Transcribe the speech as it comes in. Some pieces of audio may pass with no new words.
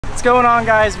What's going on,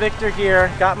 guys? Victor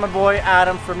here. Got my boy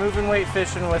Adam for Moving Weight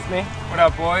Fishing with me. What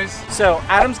up, boys? So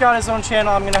Adam's got his own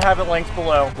channel. I'm gonna have it linked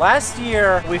below. Last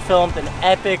year we filmed an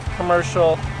epic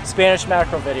commercial Spanish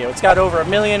mackerel video. It's got over 1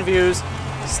 million views.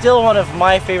 Still one of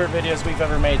my favorite videos we've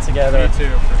ever made together. Me too,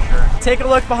 for sure. Take a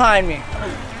look behind me.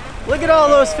 Look at all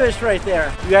those fish right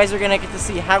there. You guys are gonna get to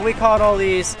see how we caught all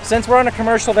these. Since we're on a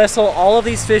commercial vessel, all of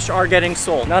these fish are getting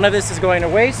sold. None of this is going to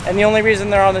waste, and the only reason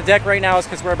they're on the deck right now is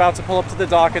because we're about to pull up to the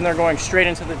dock and they're going straight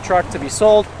into the truck to be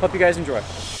sold. Hope you guys enjoy.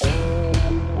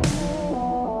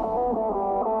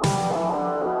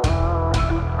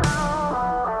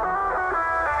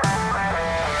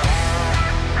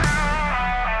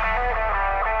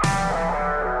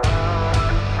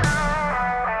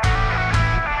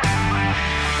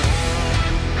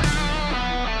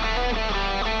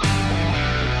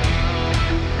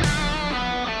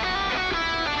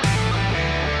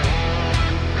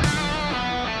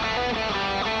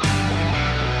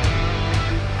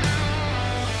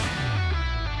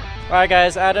 All right,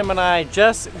 guys, Adam and I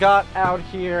just got out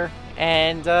here,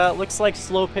 and looks like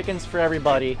slow pickings for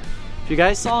everybody. If you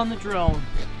guys saw on the drone,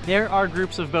 there are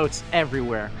groups of boats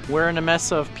everywhere. We're in a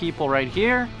mess of people right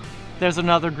here. There's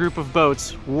another group of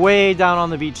boats way down on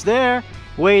the beach there,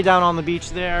 way down on the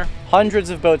beach there. Hundreds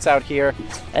of boats out here,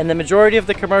 and the majority of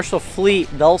the commercial fleet,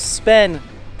 they'll spend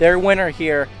their winter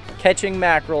here catching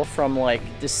mackerel from like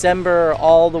December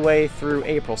all the way through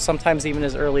April, sometimes even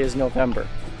as early as November.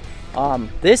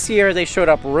 This year they showed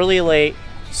up really late,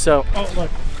 so oh look,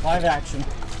 live action.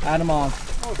 Add them on.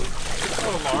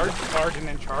 Oh, large and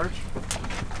in charge.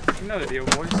 You know the deal,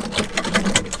 boys.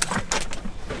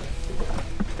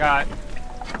 Got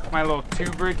my little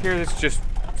tube rig here. This is just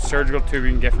surgical tube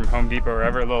you can get from Home Depot or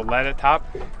wherever. A little lead at top,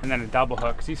 and then a double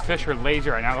hook. Cause these fish are lazy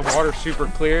right now. The water's super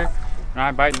clear, and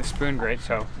I'm biting the spoon great,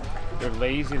 so they're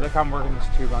lazy. Look how I'm working this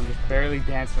tube. I'm just barely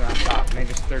dancing on top, and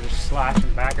they're just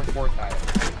slashing back and forth at it.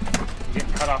 I'm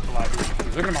getting cut off a lot.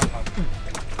 Look at them on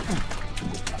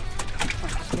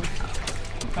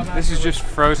top. This is just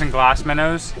frozen glass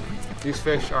minnows. These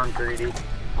fish aren't greedy.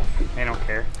 They don't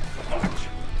care. Watch.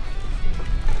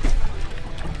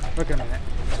 Look at them.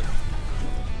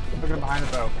 Look at them behind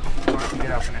the boat. I want to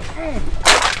get up in it.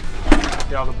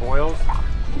 See all the boils?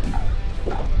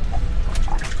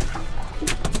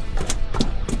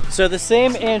 So the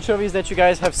same anchovies that you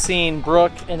guys have seen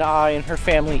Brooke and I and her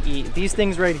family eat, these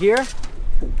things right here,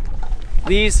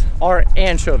 these are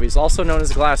anchovies, also known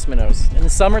as glass minnows. In the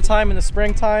summertime, in the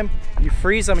springtime, you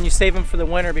freeze them and you save them for the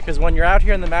winter, because when you're out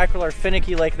here and the mackerel are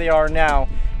finicky like they are now,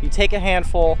 you take a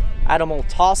handful, Adam will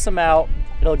toss them out,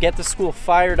 it'll get the school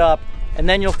fired up, and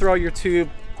then you'll throw your tube,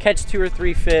 catch 2 or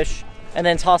 3 fish, and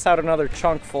then toss out another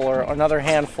chunk full or another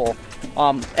handful.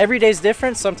 Every day's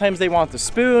different. Sometimes they want the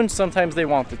spoon, sometimes they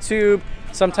want the tube,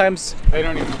 sometimes they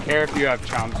don't even care if you have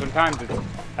chum. Sometimes it's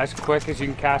as quick as you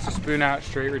can cast a spoon out,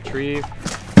 straight retrieve.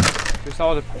 Just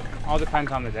all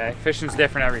depends on the day. Fishing's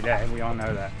different every day, we all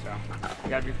know that, so you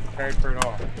gotta be prepared for it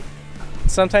all.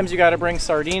 Sometimes you gotta bring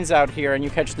sardines out here and you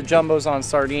catch the jumbos on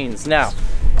sardines. Now,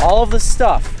 all of the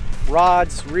stuff,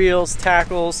 rods, reels,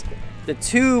 tackles, the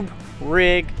tube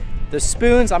rig, the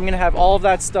spoons, I'm gonna have all of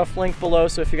that stuff linked below,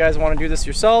 so if you guys wanna do this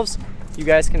yourselves, you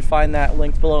guys can find that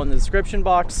linked below in the description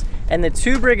box. And the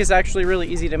tube rig is actually really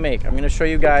easy to make. I'm gonna show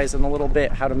you guys in a little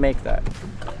bit how to make that.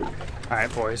 All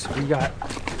right, boys, we got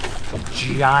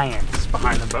giants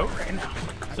behind the boat right now.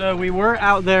 So we were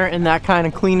out there in that kind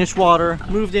of cleanish water,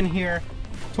 moved in here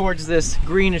towards this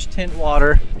greenish tint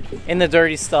water in the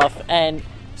dirty stuff. And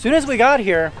as soon as we got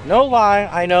here, no lie,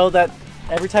 I know that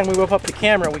every time we whip up the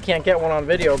camera, we can't get one on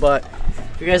video, but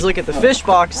if you guys look at the fish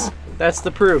box, that's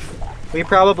the proof. We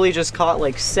probably just caught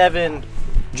like 7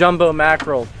 jumbo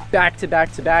mackerel back to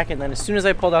back to back, and then as soon as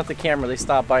I pulled out the camera, they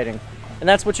stopped biting. And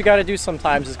that's what you gotta do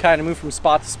sometimes, is kind of move from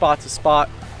spot to spot to spot,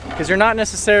 because you're not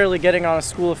necessarily getting on a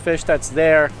school of fish that's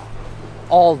there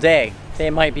all day. They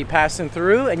might be passing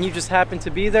through, and you just happen to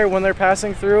be there when they're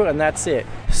passing through, and that's it.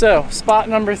 So, spot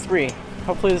number 3.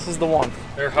 Hopefully this is the one.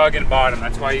 They're hugging bottom.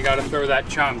 That's why you got to throw that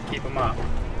chum, keep them up.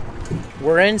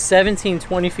 We're in 17,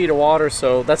 20 feet of water,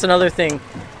 so that's another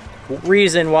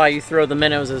reason why you throw the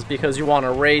minnows, is because you want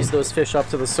to raise those fish up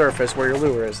to the surface where your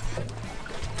lure is.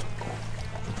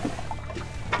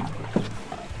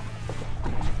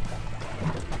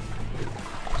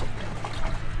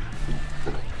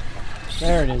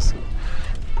 There it is.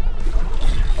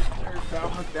 There's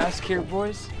Govt desk here,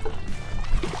 boys.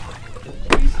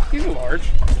 He's large.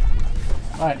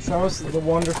 All right, show us the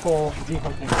wonderful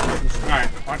dehooking. All right,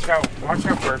 watch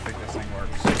how perfect this thing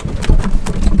works.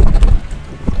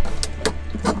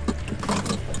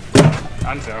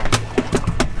 Dunzo.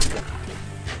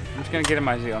 I'm gonna get in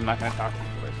my zeal. I'm not gonna talk to you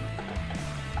boys.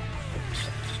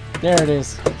 There it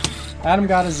is. Adam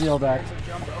got his zeal back. There's a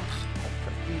jumbo.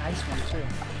 Nice one too.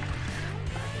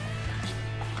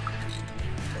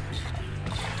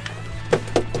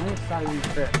 I'm excited to use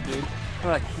fish, dude. I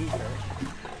like kingfish.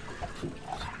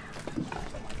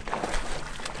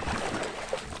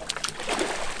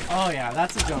 Oh yeah,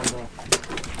 that's a jumbo.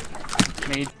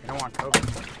 Made. I don't want coke.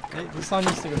 This one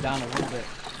needs to go down a little bit.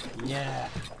 Yeah.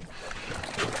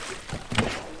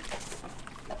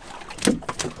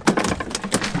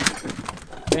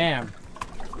 Bam.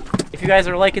 If you guys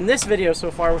are liking this video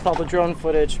so far with all the drone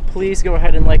footage, please go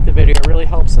ahead and like the video. It really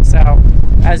helps us out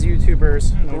as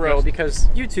YouTubers grow because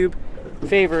YouTube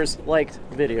favors liked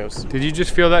videos. Did you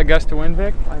just feel that gust of wind,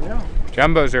 Vic? I know.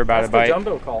 Jumbos are about to bite. That's the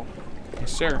jumbo call.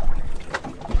 Yes, sir.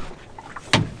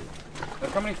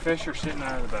 Look how many fish are sitting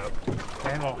out of the boat.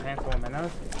 And a little handful of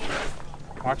minnows.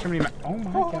 Watch how many. Oh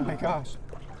my gosh.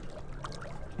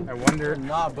 I wonder. They're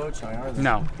not boat shy, are they?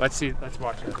 No. Let's see. Let's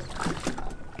watch this.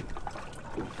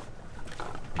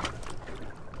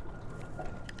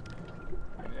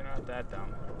 They're not that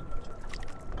dumb.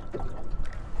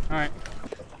 All right.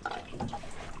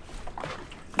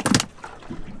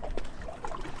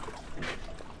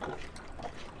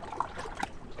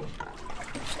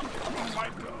 Oh my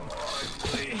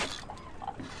God!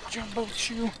 Jumbo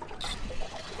chew.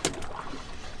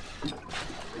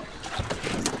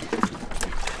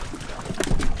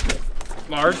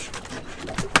 Large.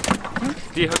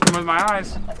 De-hooked him with my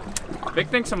eyes. Vic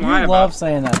thinks I'm lying. You love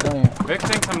saying that, don't you? Vic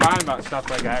thinks I'm lying about stuff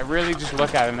like that. I really just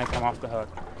look at it and they come off the hook.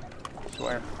 I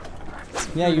swear.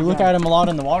 Yeah, you look at them a lot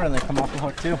in the water and they come off the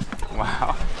hook too.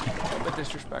 Wow. A bit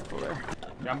disrespectful there.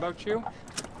 Jumbo chew?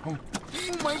 Oh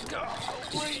my God.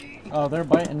 Wait. Oh, they're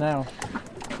biting now.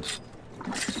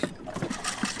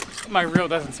 My reel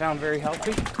doesn't sound very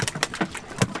healthy.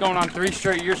 Going on 3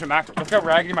 straight years of mackerel. Look how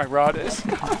raggedy my rod is.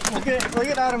 look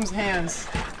at Adam's hands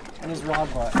and his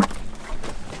rod butt.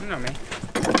 You know me.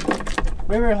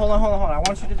 Wait, hold on. I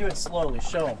want you to do it slowly.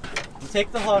 Show him. You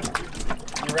take the hook,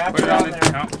 you wrap it around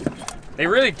there. No. They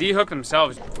really de-hook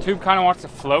themselves. Tube kind of wants to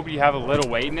float, but you have a little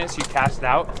weight in it, so you cast it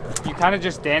out. You kind of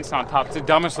just dance on top. It's the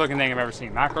dumbest looking thing I've ever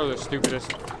seen. Mackerel are the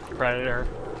stupidest predator.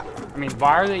 I mean,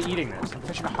 why are they eating this? I'm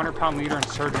fishing a 100-pound leader in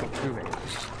surgical tubing.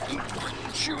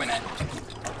 Chewing it.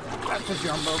 That's a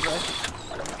jumbo, bro.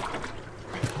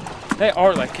 They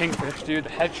are like kingfish, dude. The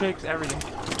head shakes, everything.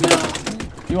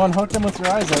 You unhook them with your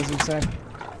eyes, as you say.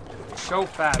 So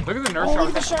fast. Look at the nurse shark. shark.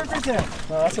 Look at the shark right there.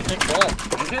 Oh, that's a big bull.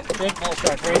 Is it? Big bull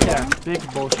shark right there.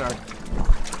 Big bull shark.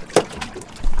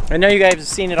 I know you guys have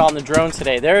seen it on the drone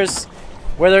today.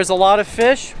 Where there's a lot of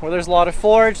fish, where there's a lot of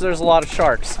forage, there's a lot of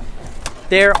sharks.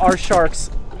 There are sharks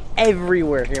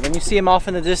everywhere here. When you see them off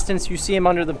in the distance, you see them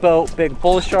under the boat. Big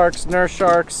bull sharks, nurse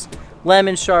sharks,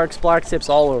 lemon sharks, black tips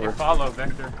all over. Hey, follow,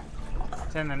 Victor.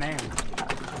 It's in the name.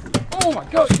 Oh my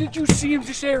God, did you see him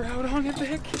just air out on it,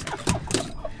 Vic?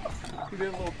 He did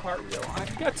a little cartwheel on it.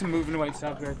 He got some moving weight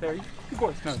stuff right there. You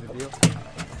boys know the deal.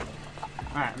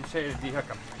 Alright, I'm gonna show you to de-hook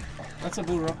him. That's a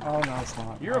blue runner. Oh no, it's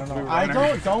not. You're a blue runner. I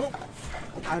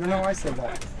don't know why I said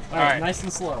that. Alright, nice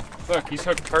and slow. Look, he's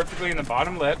hooked perfectly in the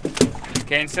bottom lip.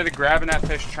 Okay, instead of grabbing that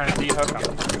fish and trying to de-hook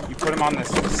him, you put him on this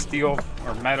steel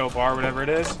or metal bar, whatever it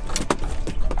is.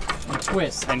 And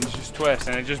twist. And just twist,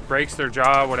 and it just breaks their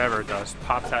jaw, whatever it does.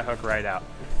 Pops that hook right out.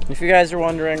 If you guys are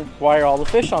wondering why are all the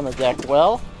fish on the deck,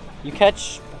 well, you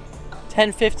catch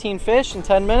 10-15 fish in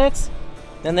 10 minutes,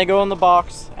 then they go in the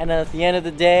box, and then at the end of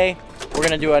the day, we're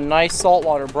gonna do a nice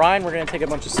saltwater brine. We're gonna take a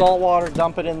bunch of salt water,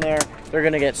 dump it in there. They're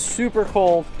gonna get super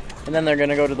cold, and then they're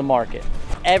gonna go to the market.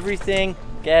 Everything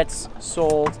gets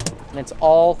sold, and it's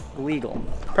all legal.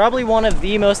 Probably one of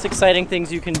the most exciting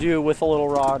things you can do with a little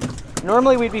rod.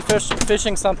 Normally we'd be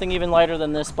fishing something even lighter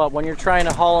than this, but when you're trying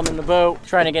to haul them in the boat,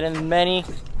 trying to get in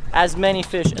as many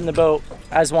fish in the boat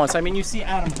as once. I mean, you see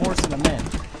Adam forcing them in.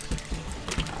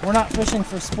 We're not fishing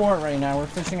for sport right now, we're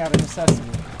fishing out of necessity.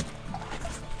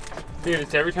 Dude,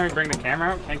 it's every time we bring the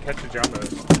camera out, can't catch the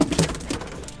jumbos.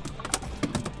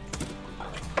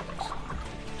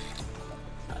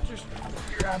 Just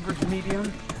your average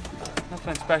medium.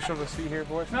 Nothing special to see here,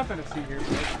 boys. Nothing to see here,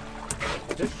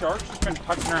 boys. This shark's just been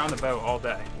touching around the boat all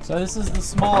day. So this is the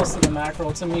smallest of the mackerel.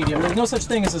 It's a medium. There's no such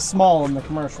thing as a small in the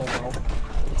commercial world.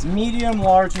 It's medium,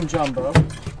 large, and jumbo.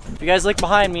 If you guys look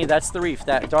behind me, that's the reef,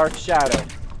 that dark shadow.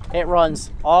 It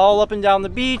runs all up and down the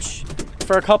beach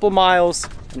for a couple miles,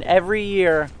 and every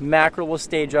year mackerel will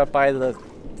stage up by the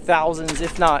thousands,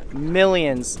 if not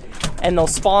millions, and they'll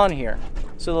spawn here.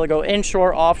 So they'll go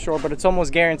inshore, offshore, but it's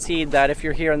almost guaranteed that if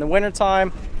you're here in the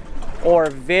wintertime, or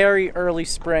very early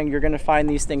spring, you're gonna find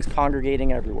these things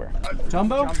congregating everywhere.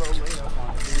 Jumbo?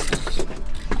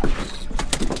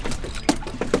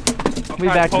 We'll be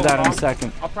back to that in a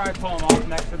second. I'll probably pull them off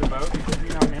next to the boat because you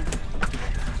know me.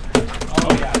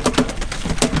 Oh yeah.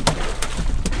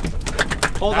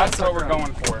 That's what we're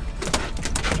going for.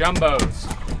 Jumbos.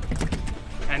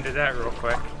 Ended that real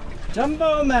quick.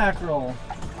 Jumbo mackerel.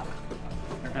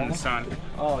 In the sun.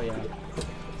 Oh yeah.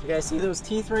 You guys see those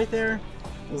teeth right there?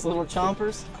 Those little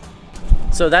chompers?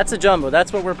 So that's a jumbo.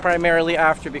 That's what we're primarily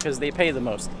after because they pay the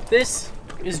most. This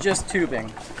is just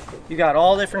tubing. You got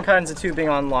all different kinds of tubing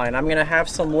online. I'm gonna have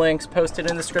some links posted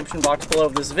in the description box below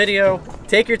of this video.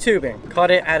 Take your tubing,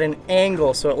 cut it at an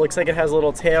angle so it looks like it has a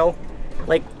little tail,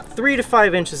 like 3 to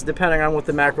 5 inches depending on what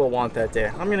the mackerel want that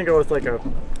day. I'm gonna go with like a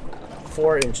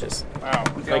 4 inches. Wow.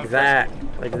 Like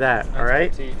that, all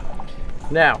right?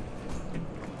 Now,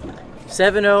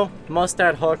 7.0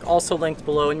 Mustad hook, also linked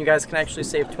below, and you guys can actually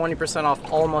save 20%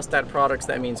 off all Mustad products.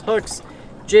 That means hooks,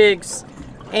 jigs,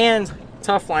 and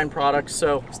tough line products,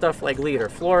 so stuff like leader,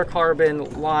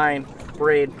 fluorocarbon, line,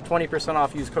 braid, 20%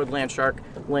 off, use code LANDSHARK,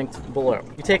 linked below.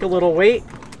 You take a little weight,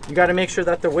 you gotta make sure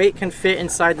that the weight can fit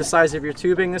inside the size of your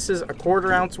tubing. This is a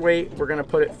 1/4 ounce weight. We're gonna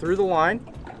put it through the line.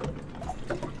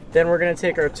 Then we're gonna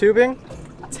take our tubing,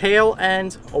 tail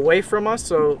end away from us,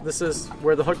 so this is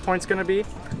where the hook point's gonna be.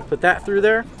 Put that through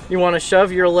there. You wanna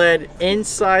shove your lead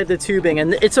inside the tubing,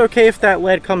 and it's okay if that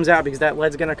lead comes out because that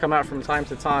lead's gonna come out from time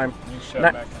to time. You shove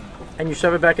it back in. And you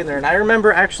shove it back in there. And I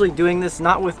remember actually doing this,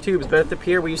 not with tubes, but at the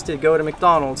pier we used to go to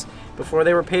McDonald's before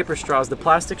they were paper straws, the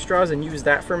plastic straws, and use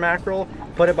that for mackerel,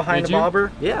 put it behind the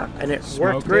bobber. Yeah, and it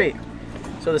worked great.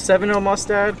 So the 7.0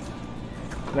 Mustad,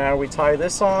 now we tie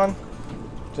this on,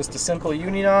 just a simple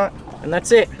uni knot, and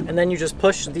that's it. And then you just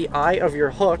push the eye of your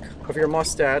hook, of your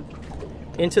Mustad,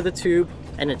 into the tube,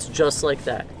 and it's just like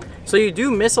that. So you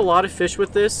do miss a lot of fish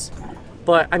with this,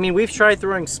 but I mean, we've tried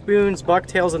throwing spoons,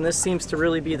 bucktails, and this seems to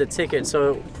really be the ticket.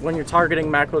 So when you're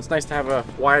targeting mackerel, it's nice to have a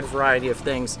wide variety of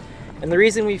things. And the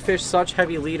reason we fish such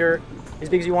heavy leader is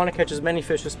because you want to catch as many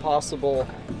fish as possible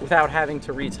without having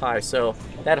to retie. So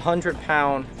that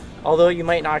 100-pound, although you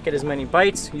might not get as many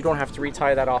bites, you don't have to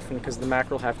retie that often because the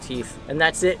mackerel have teeth. And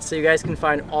that's it. So you guys can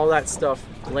find all that stuff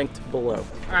linked below.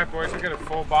 All right, boys, we got a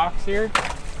full box here.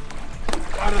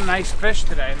 A lot of nice fish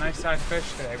today, nice sized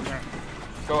fish today. We're gonna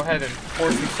go ahead and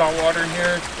pour some salt water in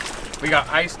here. We got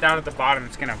ice down at the bottom.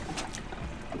 It's gonna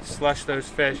slush those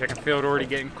fish. I can feel it already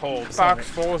getting cold. The box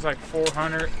full is like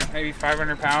 400, maybe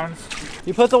 500 pounds.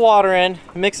 You put the water in,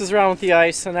 it mixes around with the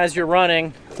ice, and as you're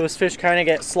running, those fish kind of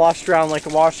get sloshed around like a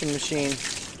washing machine.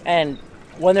 And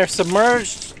when they're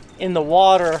submerged in the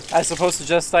water, as opposed to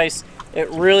just ice, it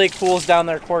really cools down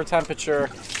their core temperature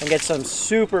and gets them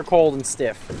super cold and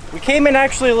stiff. We came in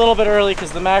actually a little bit early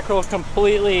because the mackerel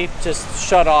completely just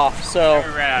shut off, so.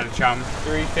 We ran out of chum.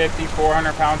 350,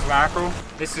 400 pounds of mackerel.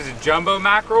 This is a jumbo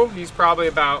mackerel. He's probably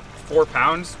about 4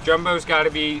 pounds. Jumbo's gotta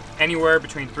be anywhere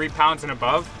between 3 pounds and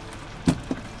above.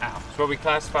 Ow. It's what we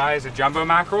classify as a jumbo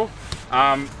mackerel.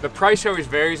 The price always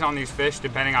varies on these fish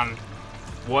depending on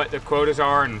what the quotas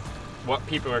are and what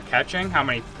people are catching, how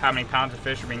many pounds of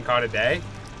fish are being caught a day.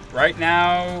 Right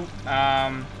now,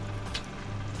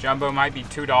 jumbo might be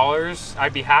 $2.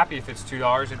 I'd be happy if it's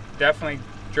 $2. It definitely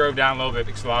drove down a little bit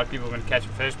because a lot of people have been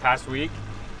catching fish past week.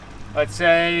 Let's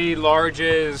say large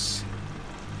is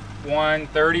 $130,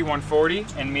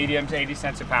 $140, and medium's 80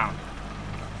 cents a pound.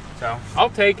 So I'll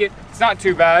take it. It's not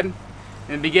too bad.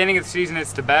 In the beginning of the season,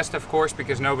 it's the best, of course,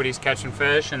 because nobody's catching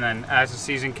fish, and then as the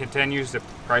season continues, the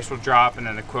price will drop, and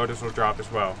then the quotas will drop as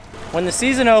well. When the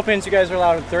season opens, you guys are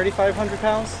allowed 3,500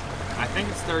 pounds? I think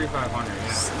it's 3,500,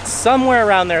 yeah. Somewhere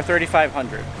around there,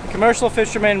 3,500. Commercial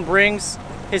fisherman brings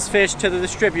his fish to the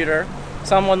distributor,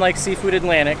 someone like Seafood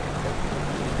Atlantic.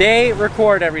 They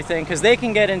record everything, because they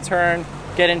can get in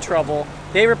trouble.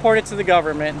 They report it to the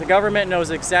government. The government knows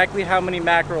exactly how many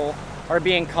mackerel are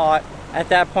being caught at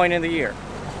that point in the year.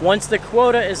 Once the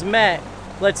quota is met,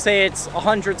 let's say it's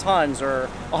 100 tons or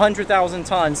 100,000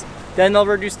 tons, then they'll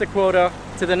reduce the quota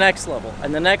to the next level,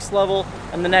 and the next level,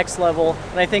 and the next level.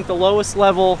 And I think the lowest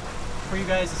level for you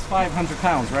guys is 500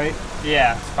 pounds, right?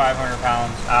 Yeah, it's 500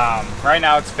 pounds. Right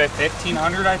now it's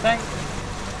 1,500, I think.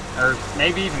 Or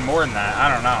maybe even more than that, I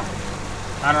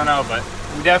don't know, but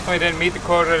we definitely didn't meet the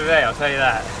quota today, I'll tell you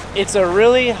that. It's a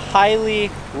really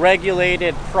highly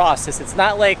regulated process. It's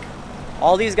not like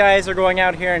all these guys are going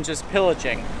out here and just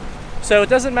pillaging. So it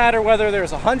doesn't matter whether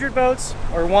there's 100 boats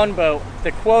or 1 boat,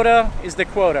 the quota is the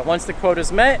quota. Once the quota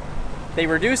is met, they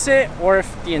reduce it, or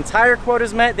if the entire quota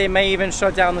is met, they may even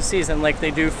shut down the season like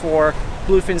they do for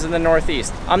bluefins in the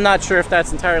Northeast. I'm not sure if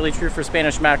that's entirely true for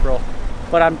Spanish mackerel,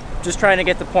 but I'm just trying to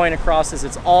get the point across is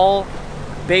it's all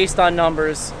based on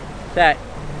numbers that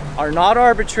are not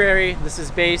arbitrary. This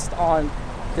is based on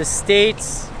the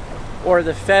states or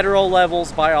the federal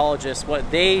levels biologists, what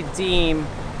they deem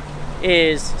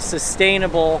is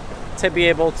sustainable to be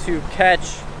able to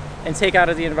catch and take out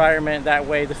of the environment. That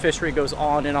way the fishery goes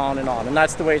on and on and on, and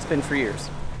that's the way it's been for years.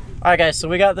 All right guys, so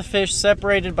we got the fish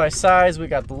separated by size. We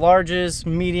got the larges,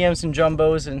 mediums, and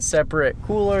jumbos in separate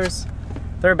coolers.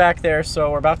 They're back there,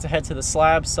 so we're about to head to the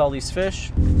slab, sell these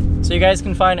fish. So you guys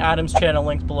can find Adam's channel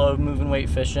linked below, Moving Weight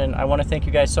Fishing. I want to thank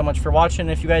you guys so much for watching.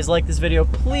 If you guys like this video,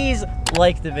 please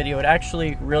like the video. It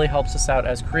actually really helps us out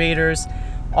as creators.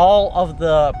 All of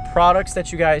the products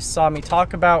that you guys saw me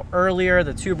talk about earlier,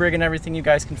 the tube rig and everything, you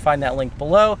guys can find that link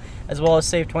below, as well as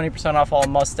save 20% off all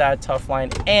Mustad,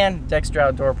 Toughline, and Dexter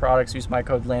Outdoor products. Use my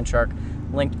code LANDSHARK,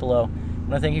 linked below. I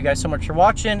want to thank you guys so much for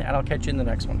watching, and I'll catch you in the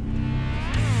next one.